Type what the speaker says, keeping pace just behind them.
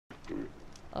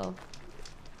Oh.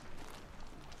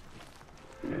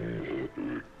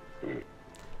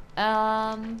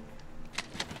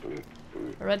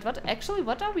 Alright,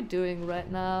 what are we doing right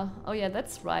now? Oh yeah,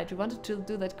 that's right. We wanted to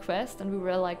do that quest and we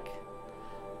were like...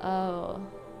 Oh...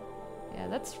 Yeah,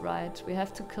 that's right. We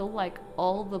have to kill like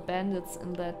all the bandits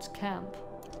in that camp.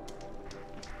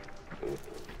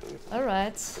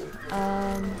 Alright,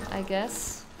 I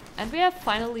guess. And we have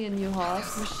finally a new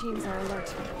horse. Machines are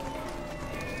alert.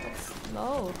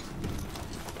 No.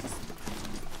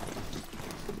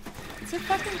 It's a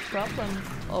fucking problem.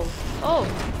 Oh. Oh!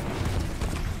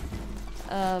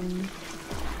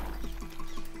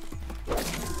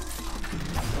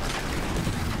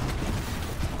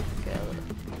 Okay.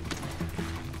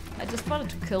 I just wanted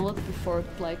to kill it before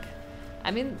it, like...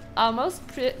 I mean, our most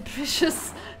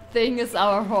precious thing is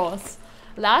our horse.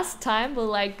 Last time we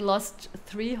like lost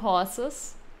 3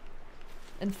 horses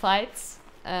in fights,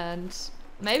 and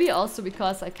maybe also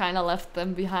because I kinda left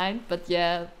them behind, but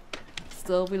yeah,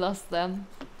 still we lost them.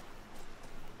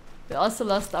 We also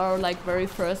lost our like very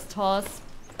first horse,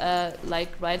 like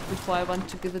right before I want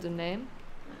to give it a name.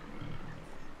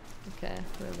 Okay,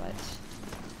 we're right.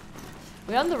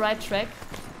 We're on the right track.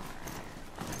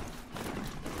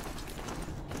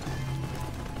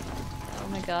 Oh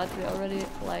my god, we already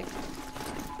like...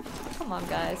 Come on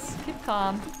guys, keep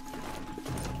calm.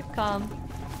 Keep calm.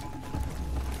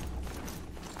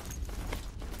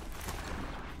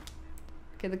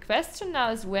 Okay, the question now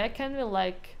is where can we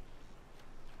like...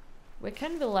 Where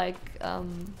can we like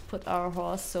put our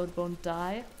horse so it won't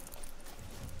die?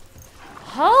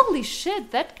 Holy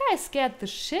shit, that guy scared the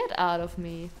shit out of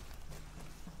me.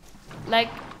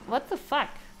 Like, what the fuck?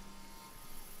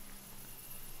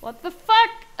 What the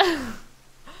fuck?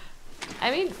 I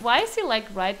mean, why is he like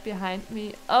right behind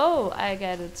me? Oh, I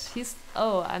get it. He's...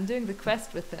 Oh, I'm doing the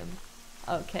quest with him.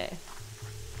 Okay.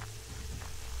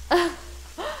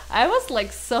 I was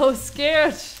like so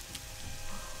scared.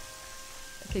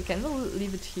 Okay, can we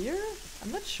leave it here?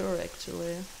 I'm not sure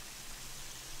actually.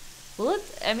 Will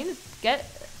it? I mean,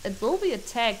 it will be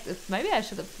attacked. If maybe I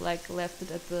should have like left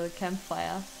it at the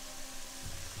campfire.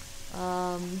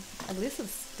 At least it'll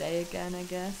stay again, I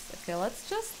guess. Okay, let's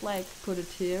just like put it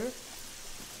here.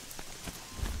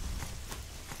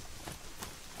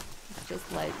 It's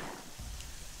just like,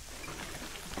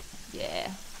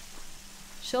 yeah.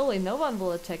 Surely no one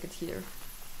will attack it here.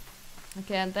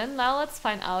 Okay, and then now let's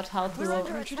find out how to roll.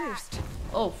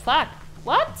 Oh fuck!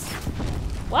 What?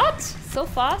 What? So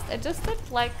fast? I just did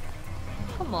like...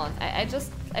 Come on, I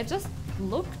just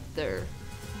looked there.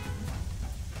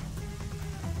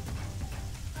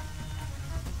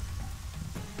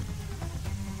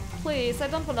 Please, I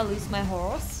don't want to lose my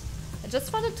horse. I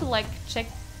just wanted to like check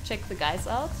the guys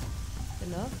out,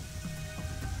 you know?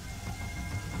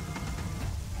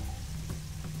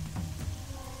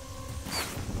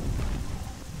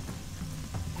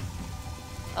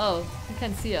 Oh, he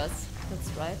can see us. That's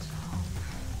right.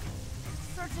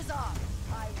 Search is off.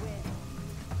 I win.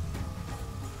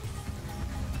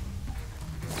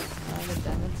 Oh, god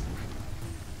damn it.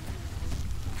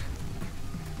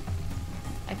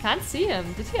 I can't see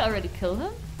him. Did he already kill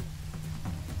him?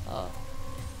 Oh.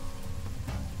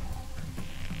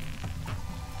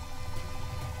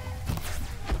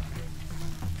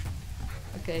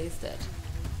 Okay, he's dead.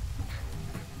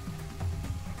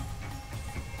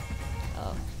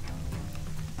 Oh.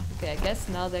 Okay, I guess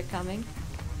now they're coming.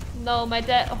 No, my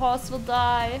horse will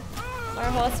die. My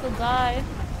horse will die.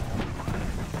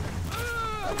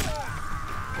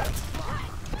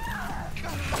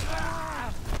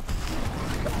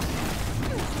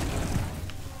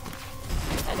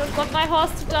 I don't want my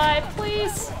horse to die.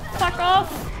 Please, fuck off.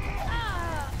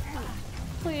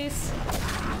 Please.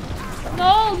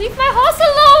 No, leave my horse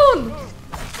alone.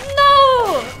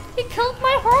 No, he killed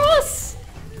my horse.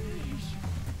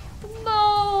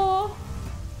 No.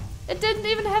 It didn't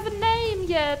even have a name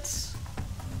yet.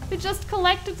 We just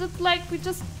collected it like we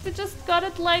just got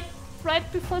it like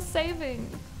right before saving.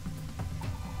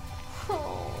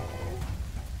 Oh.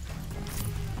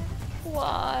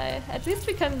 Why? At least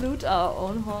we can loot our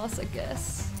own horse, I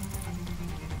guess.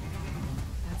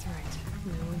 That's right.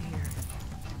 No one here.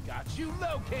 Got you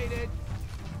located.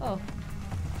 Oh.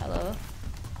 Hello.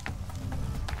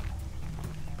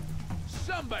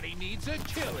 Somebody needs a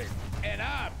killing, and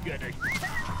I'm gonna.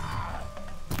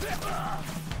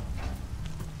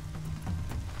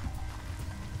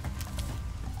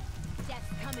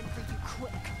 Death's coming for you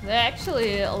quick. They're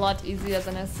actually a lot easier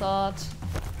than I thought.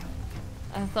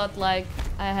 I thought like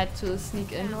I had to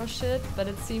sneak in or shit, but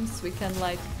it seems we can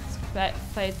like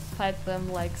fight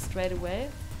them like straight away.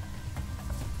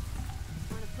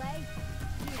 Wanna play?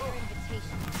 Here's your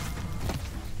invitation.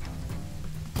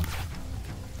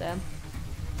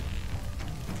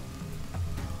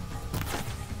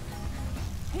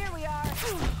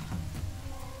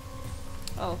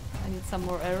 some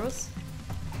more arrows.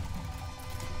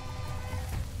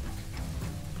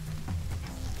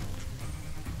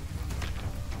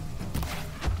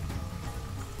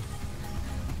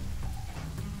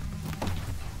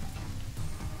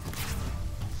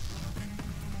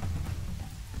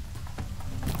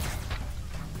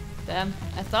 Damn,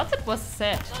 I thought it was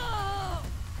set.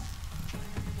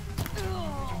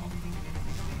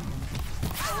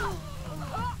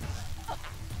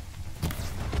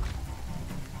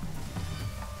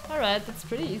 Alright, that's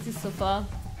pretty easy so far.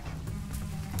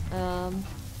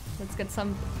 Let's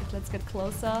get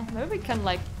closer. Maybe we can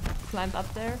like climb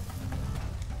up there.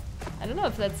 I don't know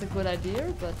if that's a good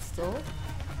idea, but still.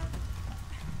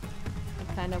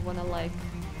 I kinda wanna like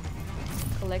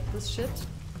collect this shit.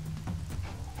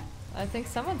 I think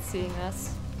someone's seeing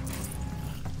us.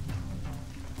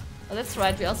 Oh, that's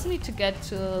right, we also need to get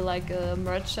to like a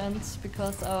merchant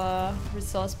because our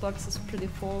resource box is pretty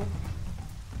full.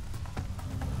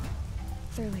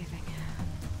 They're leaving.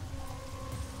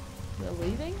 They're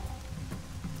leaving?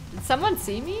 Did someone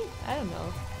see me? I don't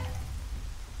know.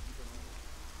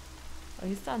 Oh,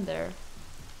 he's down there.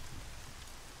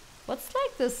 What's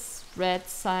like this red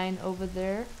sign over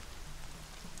there?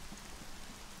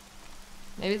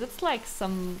 Maybe that's like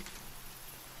some...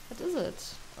 What is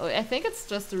it? Oh, I think it's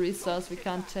just a resource we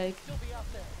can't take.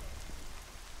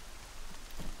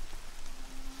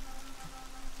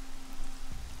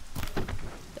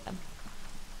 Damn.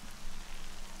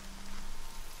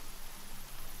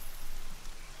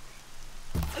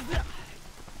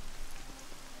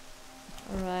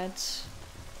 Alright.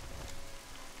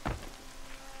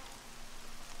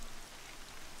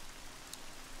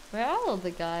 Where are all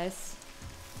the guys?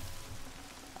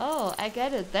 Oh, I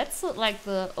get it. That's like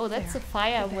the... Oh, that's a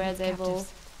fire where they will...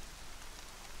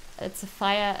 It's a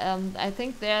fire, I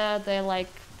think they're like...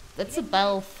 That's a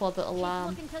bell for the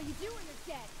alarm.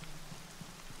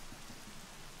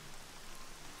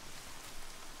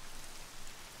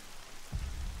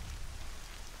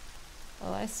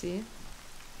 Oh, I see.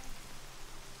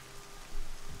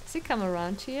 Does he come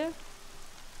around here?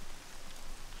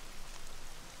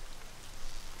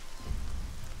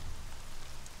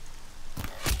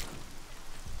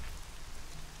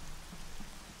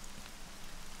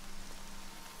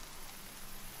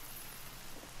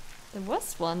 There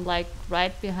was one like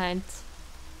right behind.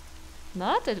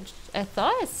 Not. I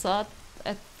thought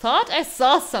I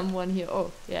saw someone here.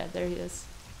 Oh, yeah, there he is.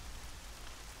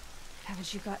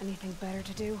 Haven't you got anything better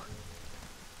to do?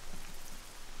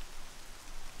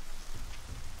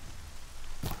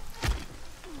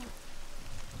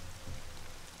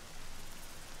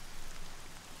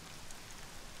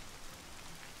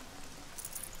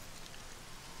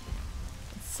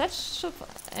 Such a...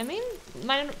 I mean,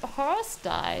 my horse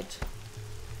died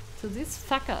to these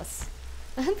fuckers.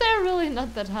 And they're really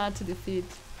not that hard to defeat.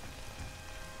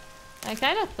 I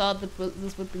kind of thought that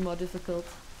this would be more difficult.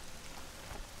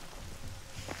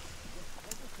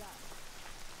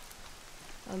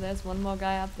 Oh, there's one more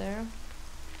guy up there.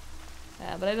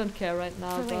 Yeah, but I don't care right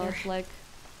now about like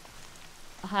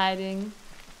hiding.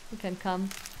 He can come.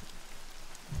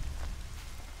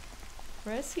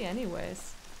 Where is he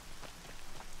anyways?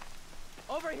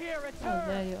 Over here, it's Oh,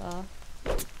 there you are.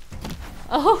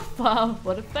 Oh, wow,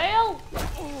 what a fail!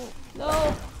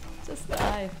 No, just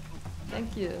die.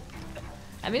 Thank you.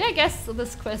 I mean, I guess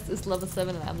this quest is level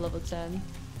 7 and I'm level 10.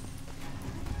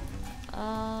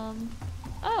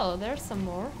 Oh, there's some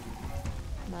more.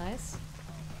 Nice.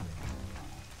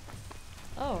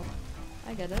 Oh,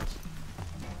 I get it. Let's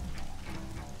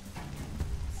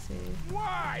see.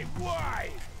 Why?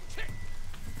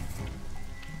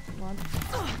 What?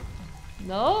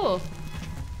 No!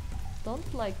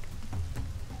 Don't like...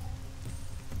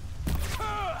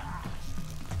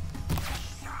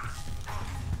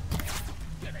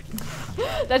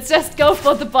 Let's just go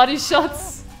for the body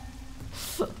shots!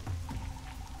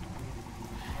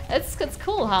 It's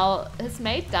cool how his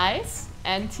mate dies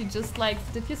and he just like...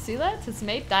 Did you see that? His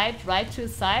mate died right to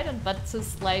his side and but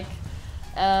his like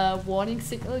warning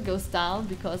signal goes down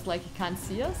because like he can't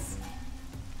see us.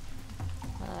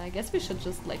 I guess we should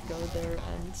just like go there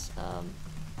and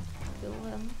kill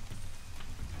him.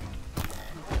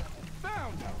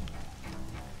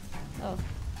 Oh,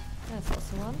 there's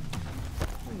also one.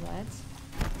 Alright.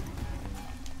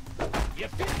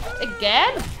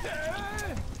 Again?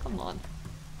 Come on.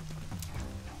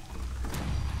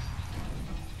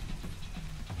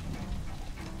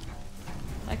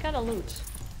 I kind of loot.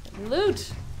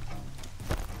 Loot!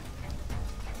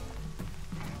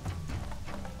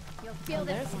 Oh,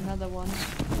 there's another one.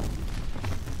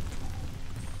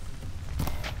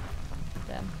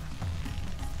 Damn.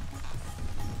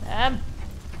 Damn!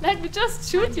 Let me just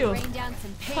shoot you. Rain down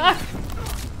some pain.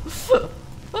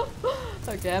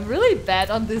 Okay, I'm really bad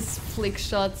on these flick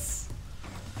shots.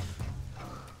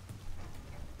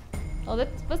 Oh,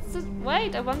 what's it?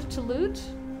 Wait, I wanted to loot.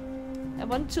 I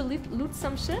wanted to loot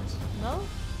some shit? No?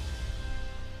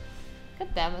 God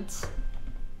damn it.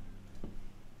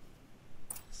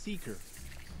 Seeker,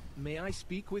 may I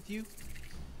speak with you?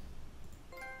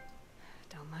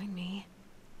 Don't mind me.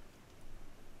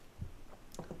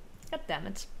 God damn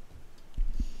it.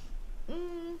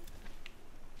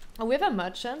 Oh, we have a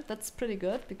merchant. That's pretty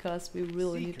good because we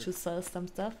really need to sell some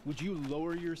stuff. Would you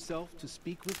lower yourself to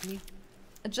speak with me?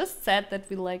 I just said that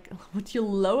we like... Would you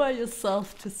lower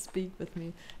yourself to speak with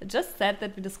me? I just said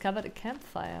that we discovered a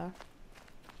campfire.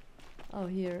 Oh,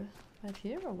 here. Right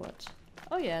here or what?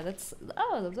 Oh yeah, that's...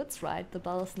 Oh, that's right. The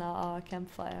bell is now our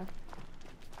campfire.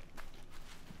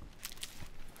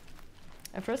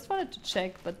 I first wanted to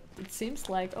check, but it seems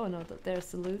like... Oh no,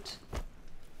 there's the loot.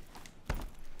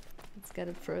 Let's get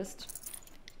it first.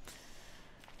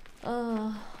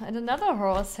 And another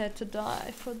horse had to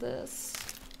die for this.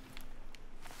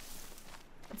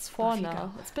 It's 4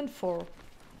 now. It's been 4.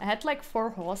 I had like 4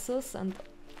 horses, and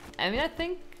I mean, I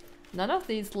think none of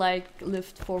these like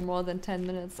lived for more than 10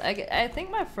 minutes. I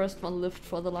think my first one lived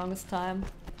for the longest time.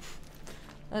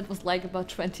 It was like about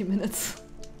 20 minutes.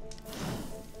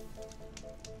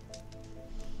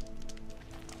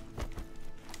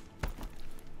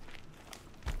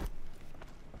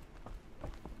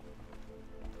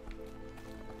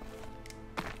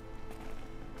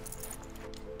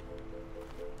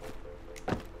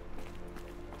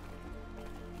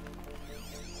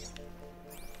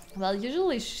 Well,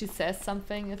 usually she says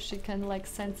something if she can like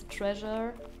sense a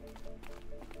treasure.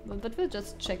 But we'll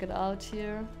just check it out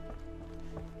here.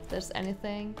 If there's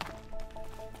anything.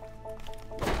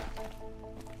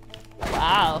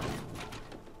 Wow.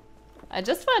 I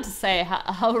just wanted to say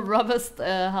how robust,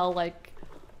 how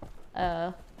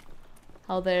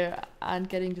they aren't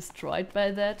getting destroyed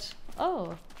by that.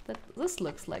 Oh, this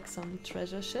looks like some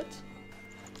treasure shit.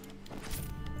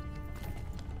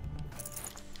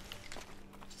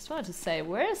 Just wanted to say,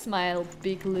 where's my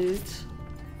big loot?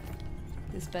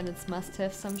 These bandits must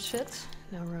have some shit.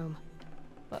 No room.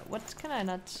 But what can I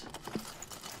not...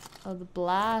 Oh, the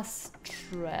blast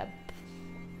trap.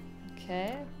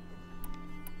 Okay.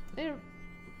 Here.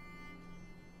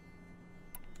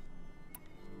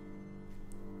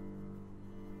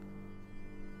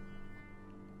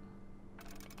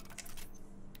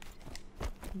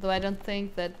 Though I don't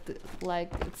think that,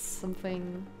 like, it's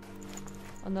something...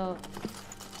 Oh no.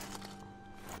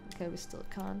 Okay, we still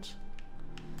can't.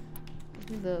 Give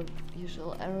me the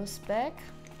usual arrows back.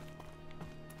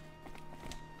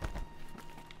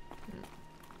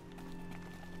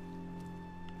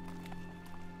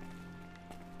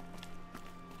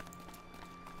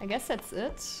 I guess that's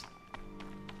it.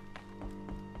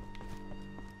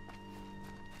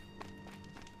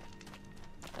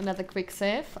 Another quick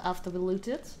save after we loot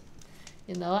it.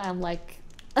 You know, I'm like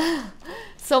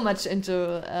so much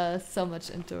into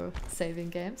saving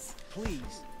games.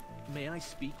 Please, may I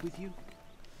speak with you?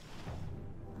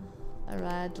 All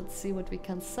right, let's see what we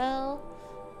can sell.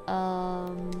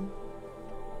 All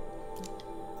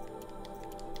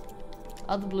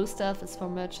the blue stuff is for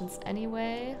merchants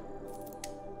anyway.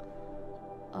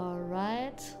 All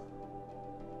right.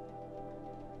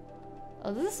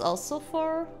 Oh, this is also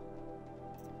for...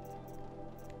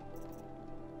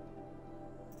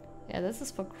 Yeah, this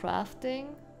is for crafting.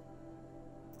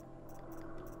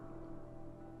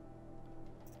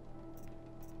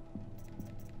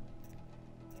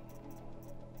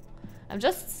 I'm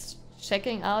just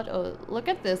checking out. Oh, look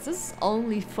at this. This is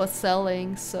only for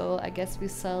selling, so I guess we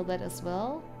sell that as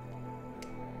well.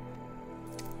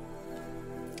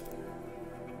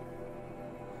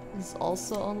 This is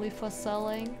also only for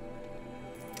selling.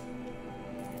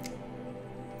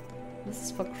 This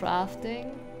is for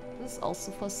crafting. This is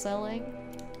also for selling.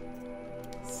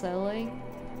 Selling.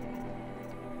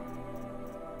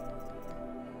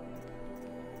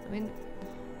 I mean,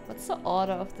 what's the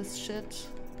order of this shit?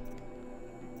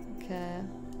 Okay.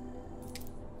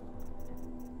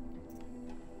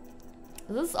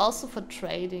 This is also for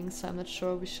trading, so I'm not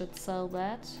sure we should sell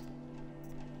that.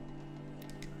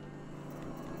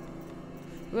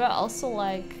 We are also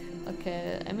like,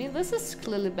 okay, I mean this is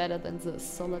clearly better than this,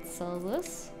 so let's sell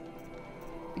this.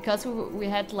 Because we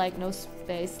had like no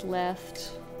space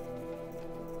left.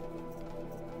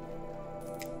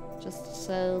 Just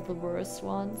sell the worst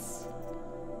ones.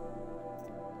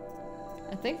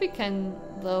 I think we can,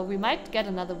 though we might get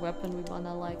another weapon we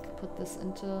wanna like put this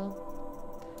into.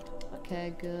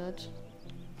 Okay, good.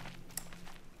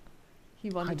 he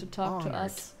wanted to talk to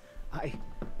us.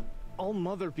 All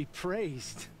Mother be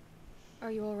praised.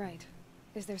 Are you all right?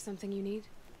 Is there something you need?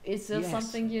 Is there Yes.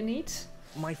 something you need?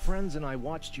 My friends and I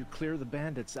watched you clear the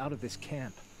bandits out of this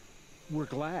camp. We're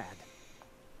glad.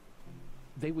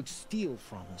 They would steal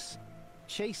from us,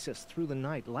 chase us through the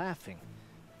night laughing.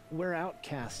 We're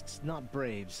outcasts, not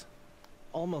braves.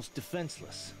 Almost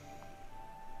defenseless.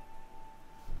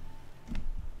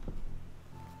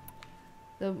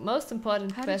 The most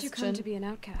important How question. did you come to be an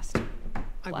outcast?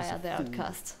 I Why was a are they fool.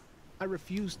 outcasts? I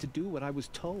refused to do what I was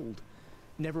told.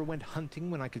 Never went hunting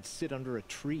when I could sit under a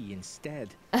tree instead.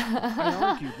 I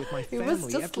argued with my He family was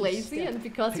just every lazy, step, and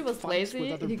because he picked was fights with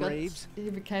lazy, other he braves.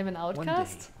 became an One day,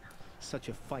 outcast. such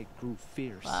a fight grew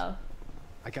fierce. Wow.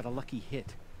 I got a lucky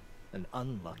hit, an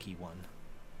unlucky one.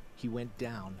 He went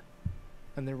down,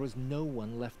 and there was no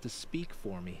one left to speak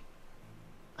for me.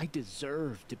 I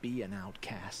deserve to be an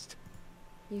outcast.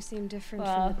 You seem different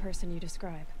Wow. from the person you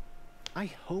describe. I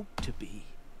hope to be.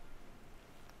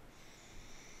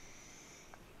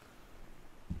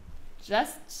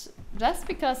 Just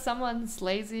because someone's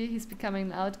lazy, he's becoming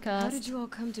an outcast. How did you all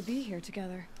come to be here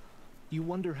together? You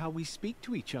wonder how we speak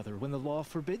to each other when the law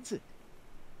forbids it.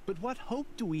 But what hope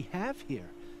do we have here,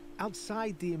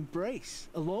 outside the embrace,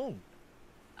 alone?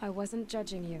 I wasn't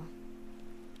judging you.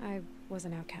 I was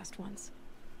an outcast once.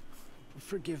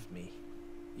 Forgive me.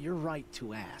 You're right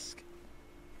to ask.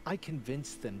 I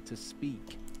convinced them to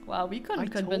speak. Wow, we couldn't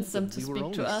I convince told them to we were speak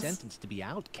only to us. sentenced to be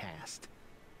outcast,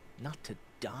 not to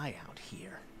die out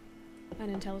here. An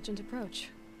intelligent approach.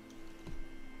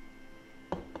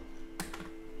 God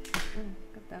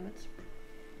damn it.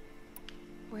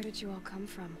 Where did you all come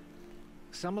from?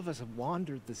 Some of us have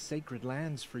wandered the sacred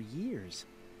lands for years.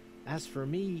 As for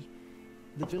me,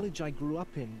 the village I grew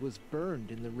up in was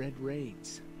burned in the Red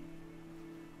Raids.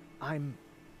 I'm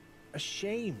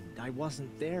ashamed I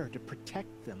wasn't there to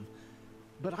protect them,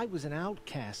 but I was an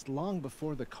outcast long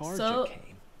before the Karja So,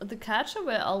 came. the Karja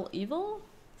were all evil?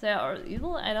 They are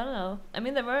evil? I don't know. I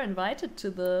mean, they were invited to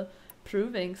the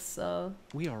provings, so...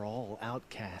 We are all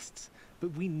outcasts,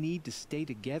 but we need to stay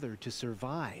together to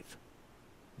survive.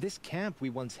 This camp we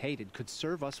once hated could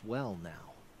serve us well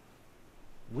now.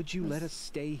 Would you let us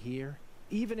stay here,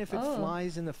 even if it Oh.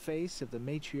 flies in the face of the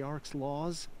matriarch's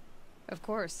laws? Of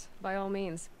course, by all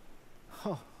means.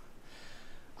 Oh,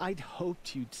 I'd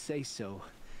hoped you'd say so.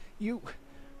 You're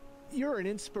an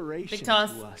inspiration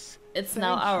Because to us. it's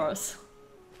now Thank you. ours.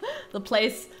 The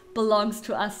place belongs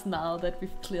to us now that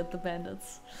we've cleared the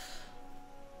bandits.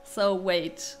 So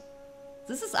wait.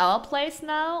 This is our place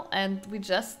now, and we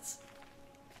just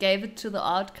gave it to the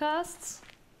outcasts?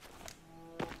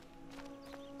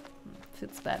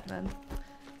 Fits Batman.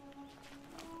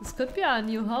 This could be our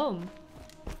new home.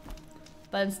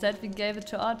 But instead we gave it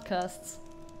to outcasts.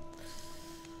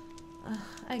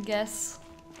 I guess.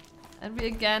 And we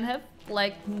again have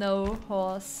like no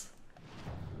horse.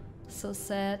 So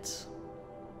sad.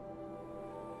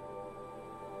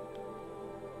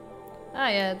 Ah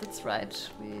yeah, that's right.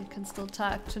 We can still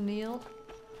talk to Neil.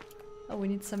 Oh, we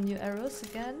need some new arrows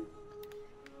again.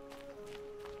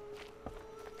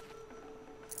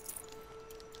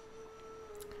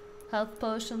 Health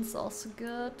potions also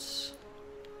good.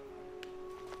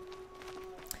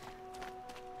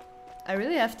 I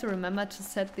really have to remember to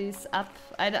set these up.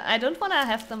 I don't want to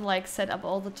have them like set up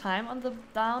all the time on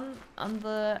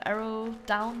the arrow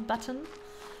down button,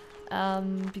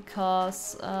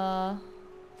 because there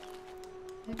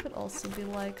could also be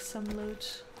like some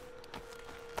loot.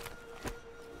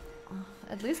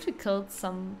 At least we killed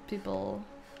some people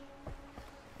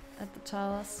at the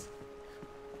towers.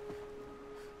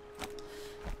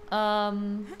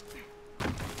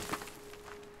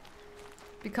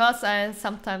 Because I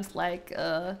sometimes like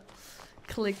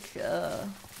click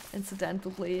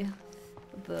incidentally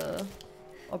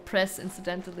or press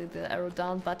incidentally the arrow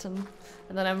down button,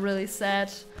 and then I'm really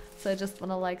sad. So I just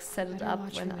wanna like set it Better up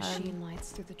watch when your machine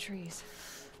lights through the trees.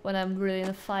 I'm really in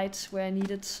a fight where I need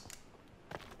it.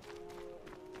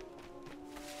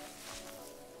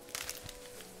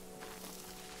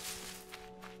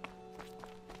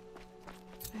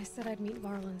 I said I'd meet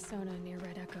Varl and Sona near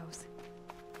Red Echoes.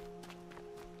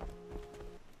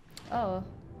 Oh.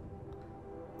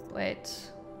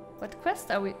 Wait. What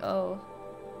quest are we? Oh.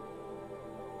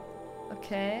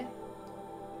 Okay.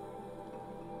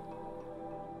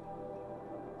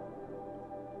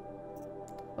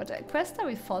 What quest are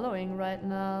we following right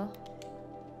now?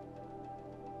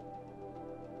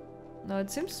 No, it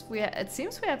seems we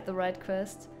have the right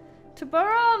quest. To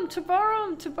Borum! To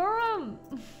Borum! To Borum!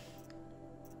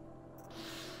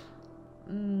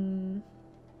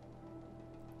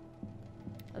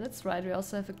 Oh, that's right, we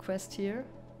also have a quest here.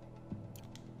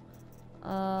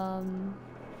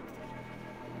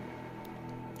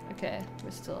 Okay,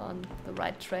 we're still on the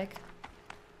right track.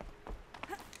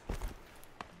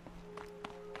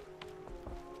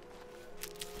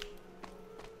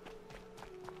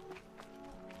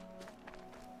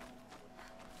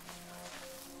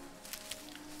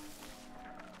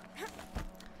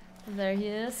 There he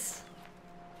is.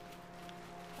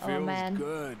 Oh Feels man.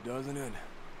 good, doesn't it?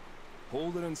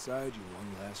 Hold it inside you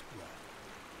one last breath.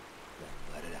 Then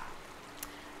let it out.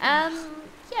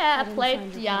 Yeah, I didn't played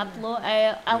find your Diablo.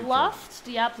 I Great loved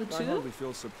Diablo I 2. hardly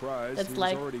feel surprised. That's He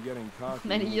like was already getting cocky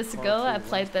many when the years car ago. flew I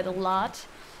played last that a time. lot.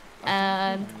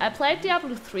 And I played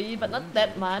Diablo 3, but not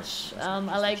that much.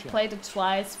 I like played it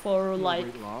twice for No like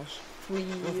great loss. 3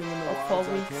 Nothing in the or wilds 4 I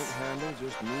can't weeks. handle,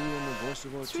 just me and the voice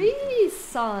of our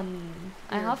Treason!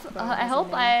 I Your hope bow I has a hope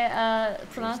name. I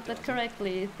pronounced that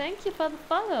correctly. Thank you for the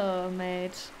follow,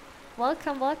 mate.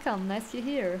 Welcome, welcome. Nice you're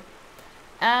here.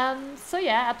 So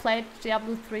yeah, I played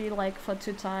Diablo 3 like for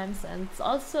 2 times, and it's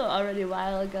also already a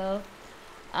while ago.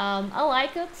 I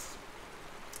like it,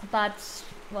 but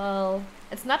well,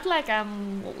 it's not like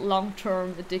I'm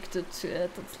long-term addicted to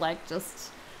it. It's like just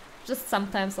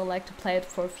sometimes I like to play it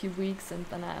for a few weeks, and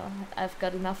then I've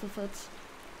got enough of it,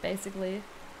 basically.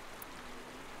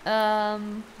 I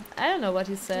don't know what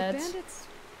he said. Did bandits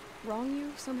wrong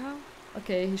you somehow?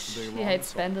 Okay, They he wrong hates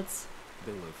us all. bandits.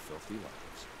 They live filthy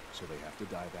lives, so they have to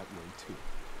die that way too.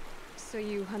 So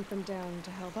you hunt them down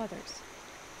to help others?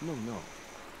 No,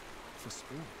 for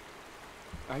sport.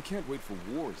 I can't wait for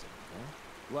wars anymore.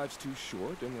 Life's too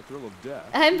short, and the thrill of death.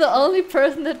 I'm the only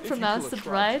person that If you pronounced kill a it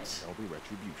right. tribesman, there'll be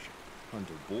retribution. Hunt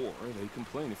a boar, they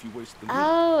complain if you waste the meat.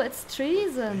 Oh, it's But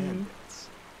treason. bandits,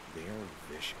 they're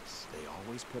vicious. They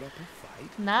always put up a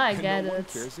fight. Now I and get no one it.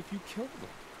 cares if you kill them.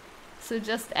 So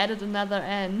just added another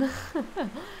N.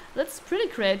 That's pretty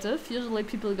creative. Usually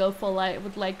people go for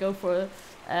go for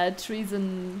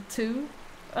treason 2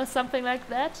 or something like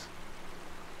that.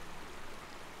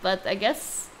 But I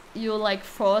guess you like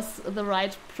force the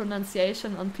right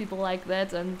pronunciation on people like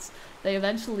that, and they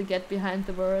eventually get behind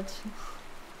the word.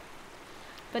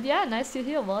 But yeah, nice to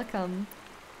hear. Welcome.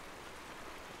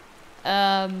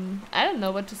 I don't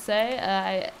know what to say.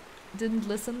 I didn't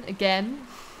listen again.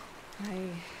 I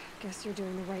guess you're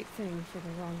doing the right thing for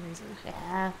the wrong reason.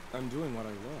 Yeah. I'm doing what I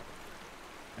love.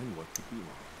 And what could be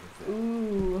wrong with that?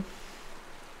 Ooh.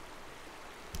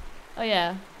 Oh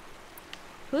yeah.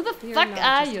 Who the You're fuck not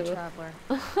are just you? a traveler.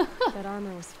 That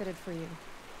armor was fitted for you,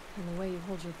 and the way you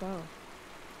hold your bow.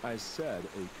 I said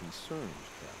a concerned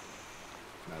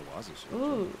traveler. I was a soldier.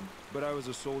 Ooh. But I was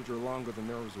a soldier longer than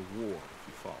there was a war, if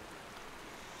you follow.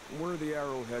 Where the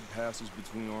arrowhead passes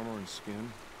between armor and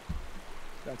skin,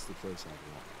 that's the place I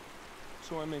belong.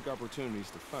 So I make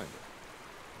opportunities to find it.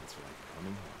 It's like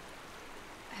coming home.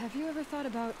 Have you ever thought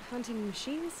about hunting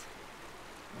machines?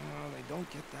 No, they don't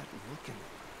get that look in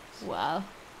their eyes. Wow.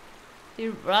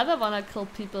 You rather wanna kill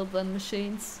people than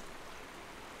machines.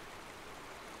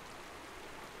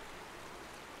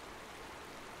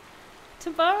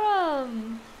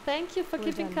 Tabaram! Thank you for We're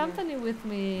keeping done company with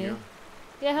me. Yeah.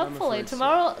 Yeah, I'm hopefully. afraid so.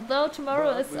 Tomorrow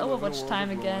But is we live in a Overwatch world time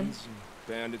of again. ruins, and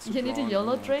bandits You have need a drawn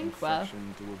YOLO from drink? Wow.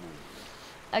 infection to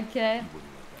avoid. Okay. You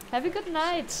wouldn't let that Have a infection good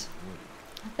night. set in, would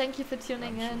you? Thank you for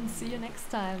tuning I'm in. sure See you you will. next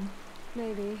time.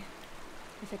 Maybe,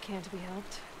 if it can't be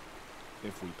helped.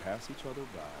 If we pass each other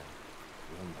by,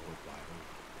 we'll know it by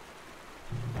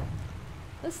the look.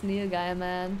 This Neil guy,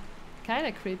 man.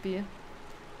 Kinda creepy.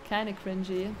 Kinda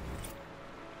cringy.